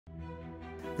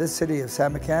This city of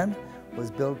Samarkand was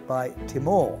built by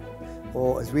Timur,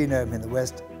 or as we know him in the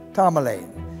West,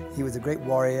 Tamerlane. He was a great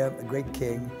warrior, a great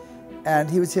king, and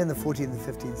he was here in the 14th and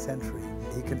 15th century.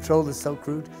 He controlled the Silk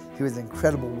Route, he was an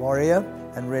incredible warrior,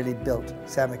 and really built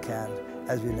Samarkand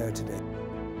as we know today.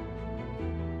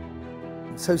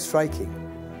 So striking.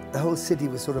 The whole city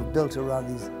was sort of built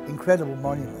around these incredible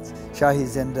monuments. Shahi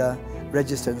Zinda,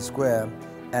 Registan Square,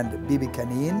 and Bibi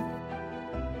Kaneen.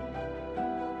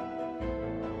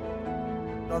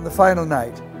 On the final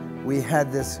night, we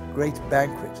had this great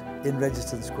banquet in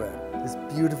Registan Square, this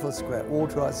beautiful square all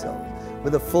to ourselves,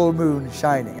 with a full moon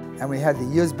shining. And we had the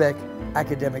Uzbek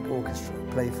Academic Orchestra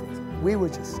play for us. We were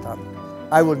just stunned.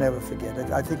 I will never forget it.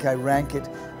 I think I rank it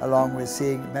along with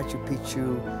seeing Machu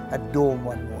Picchu at dawn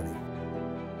one morning.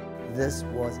 This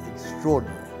was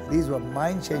extraordinary. These were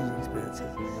mind-changing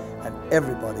experiences, and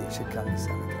everybody should come to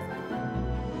Samarkand.